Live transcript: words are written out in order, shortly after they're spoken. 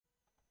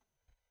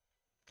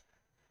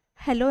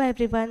Hello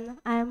everyone,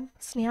 I am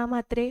Sneha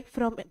Mhatre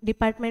from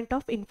Department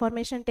of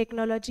Information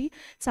Technology,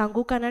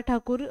 Sangukana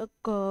Thakur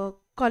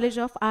College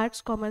of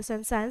Arts, Commerce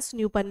and Science,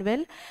 New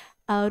Panvel,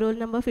 roll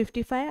number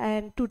 55.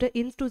 And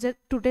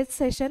today's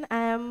session,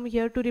 I am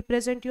here to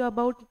represent you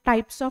about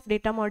types of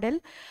data model.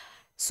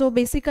 So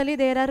basically,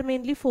 there are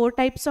mainly four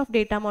types of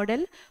data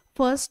model.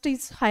 First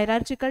is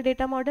hierarchical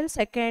data model,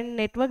 second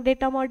network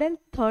data model,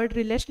 third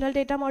relational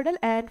data model,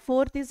 and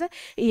fourth is a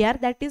ER,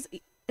 that is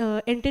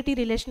entity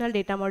relational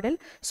data model.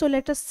 So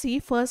let us see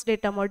first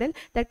data model,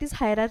 that is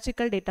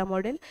hierarchical data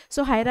model.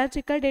 So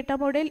hierarchical data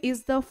model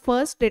is the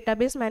first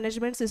database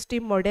management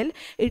system model.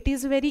 It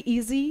is very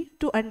easy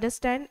to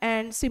understand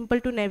and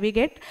simple to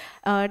navigate.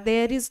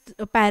 There is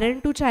a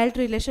parent to child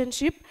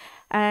relationship,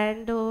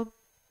 and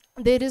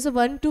there is a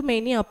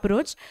one-to-many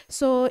approach.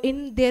 So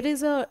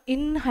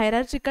in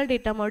hierarchical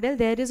data model,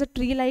 there is a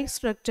tree-like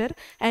structure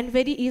and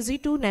very easy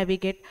to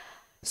navigate.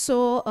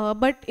 So,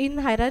 but in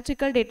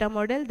hierarchical data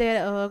model,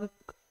 there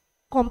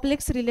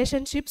complex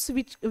relationships,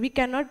 which we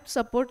cannot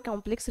support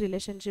complex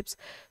relationships.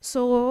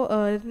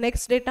 So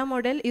next data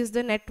model is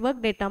the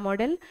network data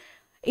model.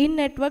 In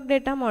network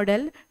data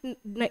model,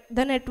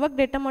 the network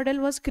data model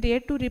was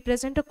created to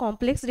represent a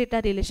complex data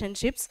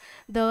relationships,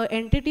 the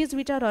entities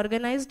which are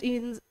organized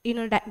in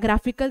a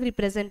graphical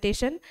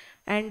representation,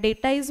 and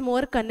data is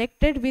more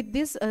connected with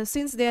this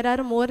since there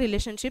are more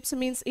relationships.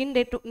 Means in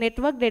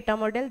network data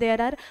model,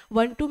 there are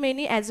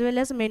one-to-many as well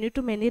as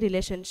many-to-many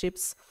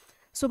relationships.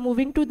 So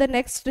moving to the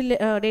next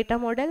data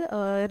model,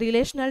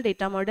 relational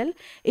data model.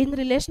 In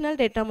relational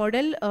data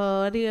model,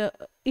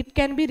 it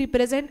can be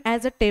represented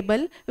as a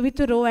table with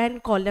row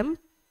and column.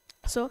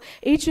 So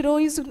each row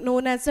is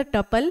known as a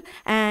tuple,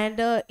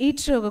 and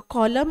each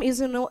column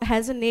is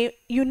has a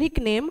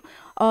unique name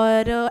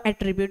or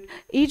attribute.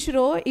 Each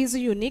row is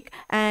unique,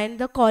 and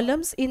the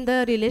columns in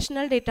the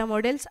relational data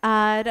models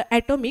are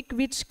atomic,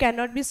 which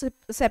cannot be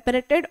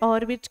separated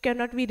or which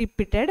cannot be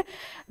repeated.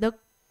 The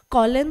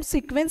column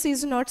sequence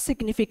is not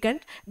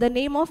significant. The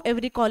name of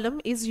every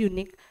column is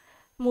unique.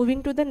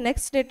 Moving to the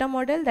next data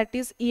model, that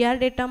is ER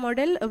data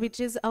model, which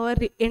is our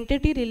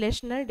entity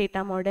relational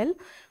data model.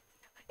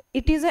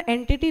 It is an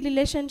entity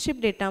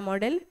relationship data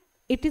model.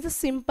 It is a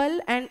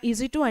simple and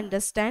easy to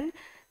understand.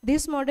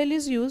 This model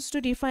is used to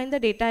define the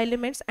data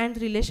elements and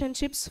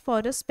relationships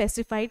for a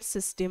specified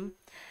system.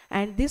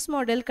 And this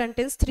model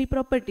contains three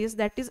properties,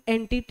 that is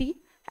entity,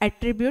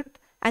 attribute,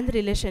 and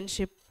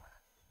relationship.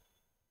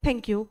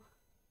 Thank you.